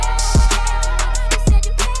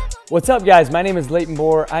What's up, guys? My name is Leighton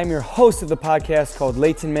Bohr. I'm your host of the podcast called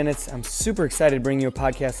Leighton Minutes. I'm super excited to bring you a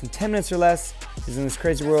podcast in 10 minutes or less, because in this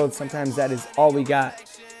crazy world, sometimes that is all we got.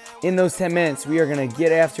 In those 10 minutes, we are going to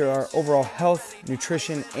get after our overall health,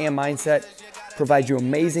 nutrition, and mindset, provide you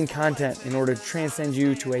amazing content in order to transcend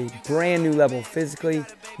you to a brand new level physically,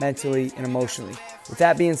 mentally, and emotionally. With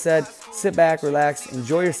that being said, sit back, relax,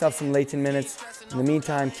 enjoy yourself some Leighton Minutes. In the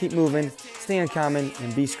meantime, keep moving, stay uncommon,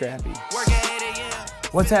 and be scrappy.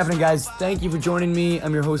 What's happening, guys? Thank you for joining me.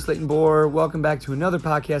 I'm your host, Leighton Bohr. Welcome back to another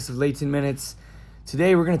podcast of Leighton Minutes.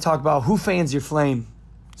 Today, we're going to talk about who fans your flame.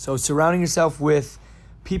 So surrounding yourself with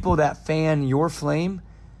people that fan your flame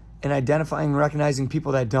and identifying and recognizing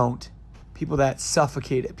people that don't. People that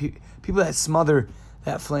suffocate it. People that smother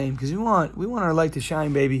that flame. Because we want our light to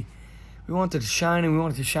shine, baby. We want it to shine, and we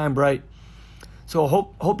want it to shine bright. So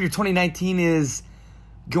hope your 2019 is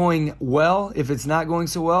going well. If it's not going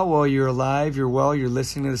so well, you're alive, you're well, you're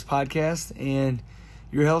listening to this podcast, and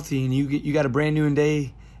you're healthy, and you got a brand new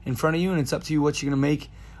day in front of you, and it's up to you what you're going to make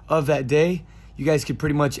of that day. You guys could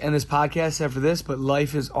pretty much end this podcast after this, but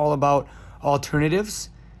life is all about alternatives,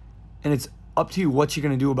 and it's up to you what you're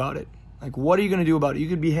going to do about it. Like, what are you going to do about it? You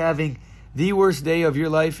could be having the worst day of your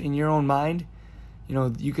life in your own mind. You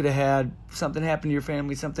know, you could have had something happen to your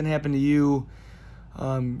family, something happen to you.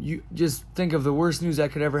 You just think of the worst news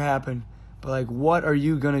that could ever happen. But like, what are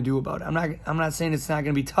you going to do about it? I'm not saying it's not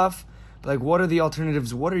going to be tough, but like, what are the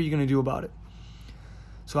alternatives? What are you going to do about it?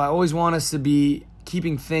 So I always want us to be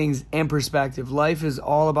keeping things in perspective. Life is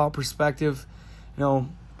all about perspective. You know,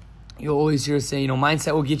 you'll always hear us say,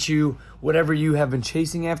 mindset will get you whatever you have been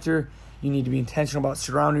chasing after. You need to be intentional about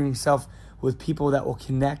surrounding yourself with people that will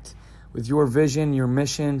connect with your vision, your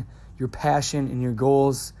mission, your passion, and your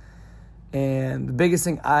goals. And the biggest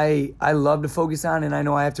thing I love to focus on, and I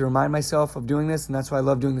know I have to remind myself of doing this, and that's why I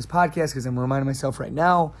love doing this podcast, because I'm reminding myself right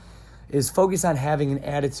now, is focus on having an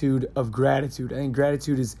attitude of gratitude. I think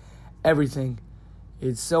gratitude is everything.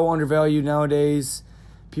 It's so undervalued nowadays.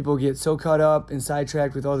 People get so caught up and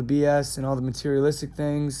sidetracked with all the BS and all the materialistic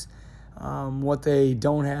things, what they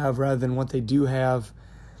don't have rather than what they do have.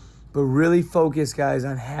 But really focus, guys,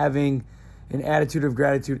 on having an attitude of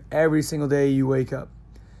gratitude every single day you wake up.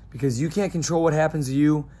 Because you can't control what happens to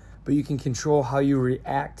you, but you can control how you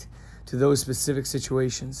react to those specific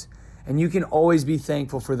situations. And you can always be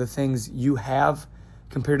thankful for the things you have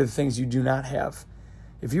compared to the things you do not have.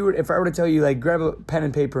 If I were to tell you, like, grab a pen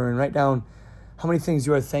and paper and write down how many things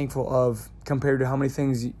you are thankful of compared to how many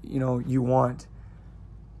things you want.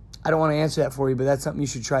 I don't want to answer that for you, but that's something you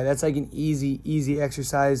should try. That's like an easy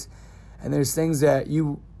exercise. And there's things that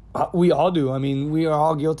we all do. I mean, we are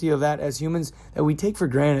all guilty of that as humans, that we take for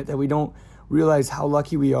granted, that we don't realize how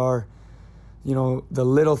lucky we are. The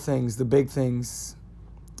little things, the big things,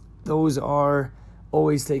 those are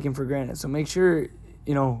always taken for granted. So make sure,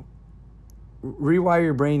 rewire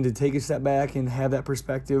your brain to take a step back and have that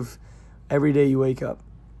perspective every day you wake up.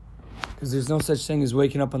 Because there's no such thing as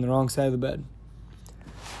waking up on the wrong side of the bed.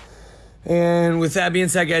 And with that being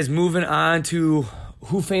said, guys, moving on to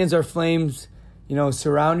who fans our flames.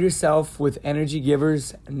 Surround yourself with energy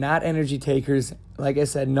givers, not energy takers. Like I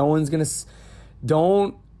said,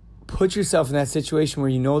 don't put yourself in that situation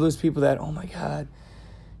where those people that, oh my God,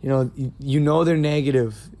 they're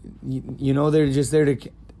negative. They're just there to,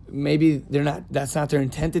 maybe that's not their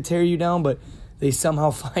intent to tear you down, but they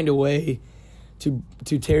somehow find a way to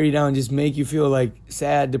tear you down and just make you feel like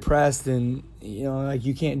sad, depressed, and, like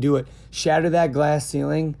you can't do it. Shatter that glass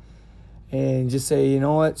ceiling and just say, you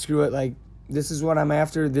know what, screw it. Like, this is what I'm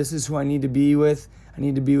after. This is who I need to be with. I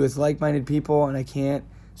need to be with like-minded people, and I can't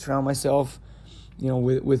surround myself,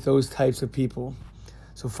 with those types of people.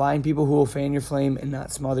 So find people who will fan your flame and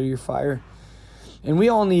not smother your fire. And we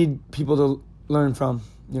all need people to learn from.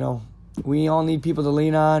 We all need people to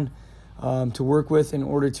lean on, to work with in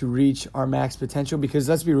order to reach our max potential. Because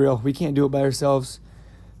let's be real, we can't do it by ourselves.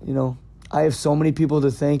 I have so many people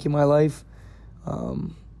to thank in my life.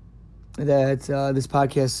 That this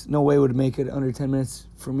podcast no way would make it under 10 minutes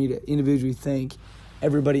for me to individually thank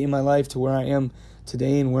everybody in my life to where I am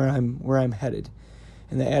today and where I'm headed,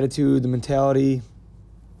 and the attitude, the mentality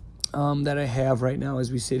that I have right now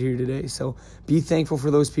as we sit here today. So be thankful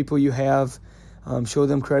for those people you have. Show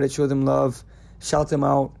them credit, show them love, shout them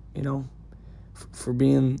out, for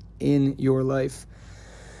being in your life.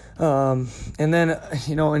 And then,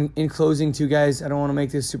 in closing too, guys, I don't want to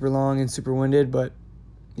make this super long and super winded, but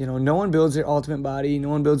no one builds their ultimate body. No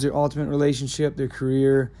one builds their ultimate relationship, their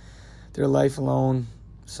career, their life alone.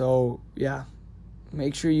 So, yeah,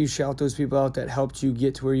 make sure you shout those people out that helped you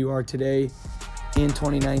get to where you are today in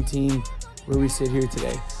 2019, where we sit here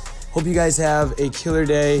today. Hope you guys have a killer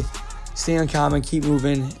day. Stay uncommon, keep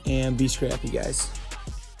moving, and be scrappy, guys.